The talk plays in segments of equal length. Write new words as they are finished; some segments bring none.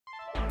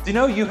Do you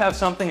know you have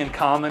something in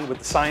common with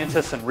the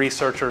scientists and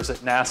researchers at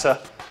NASA?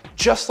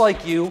 Just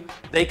like you,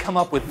 they come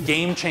up with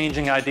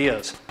game-changing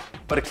ideas,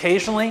 but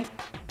occasionally,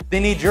 they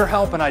need your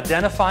help in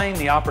identifying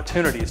the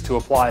opportunities to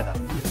apply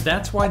them.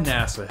 That's why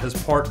NASA has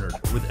partnered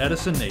with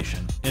Edison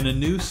Nation in a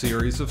new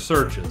series of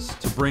searches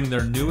to bring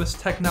their newest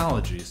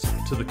technologies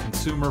to the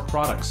consumer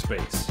product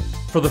space.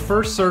 For the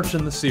first search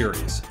in the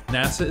series,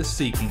 NASA is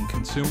seeking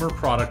consumer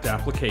product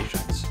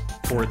applications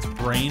for its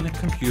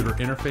brain-computer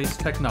interface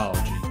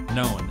technology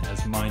known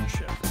as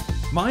MindShift.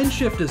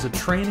 MindShift is a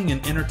training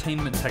and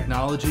entertainment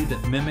technology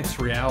that mimics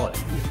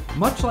reality,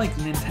 much like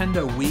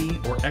Nintendo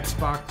Wii or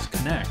Xbox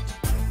Kinect,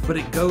 but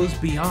it goes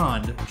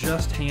beyond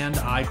just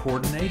hand-eye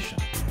coordination.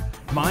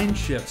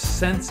 MindShift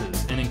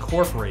senses and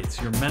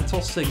incorporates your mental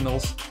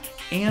signals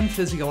and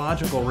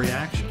physiological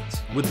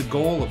reactions with the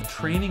goal of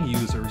training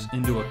users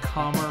into a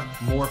calmer,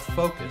 more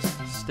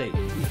focused state.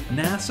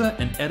 NASA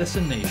and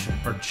Edison Nation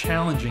are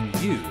challenging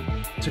you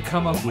to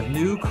come up with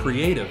new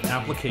creative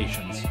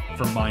applications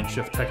for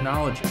MindShift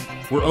technology.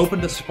 We're open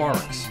to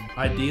sparks,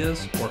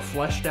 ideas, or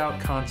fleshed out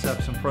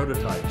concepts and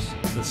prototypes.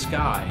 The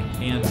sky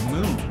and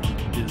moon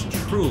is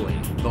truly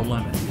the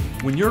limit.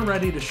 When you're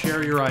ready to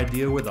share your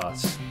idea with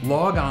us,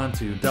 log on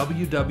to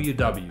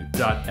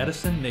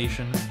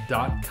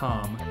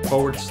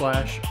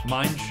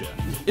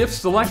www.edisonnation.com/MindShift. If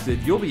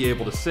selected, you'll be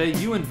able to say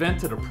you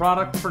invented a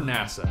product for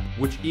NASA,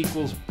 which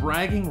equals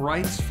bragging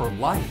rights for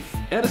life.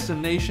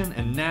 Edison Nation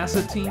and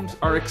NASA teams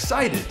are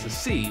excited to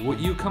see what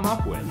you come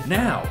up with.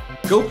 Now,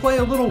 go play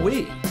a little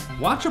Wii,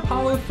 watch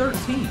Apollo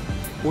 13,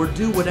 or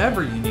do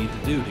whatever you need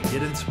to do to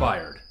get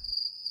inspired.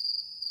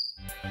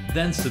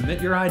 Then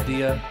submit your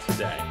idea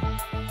today.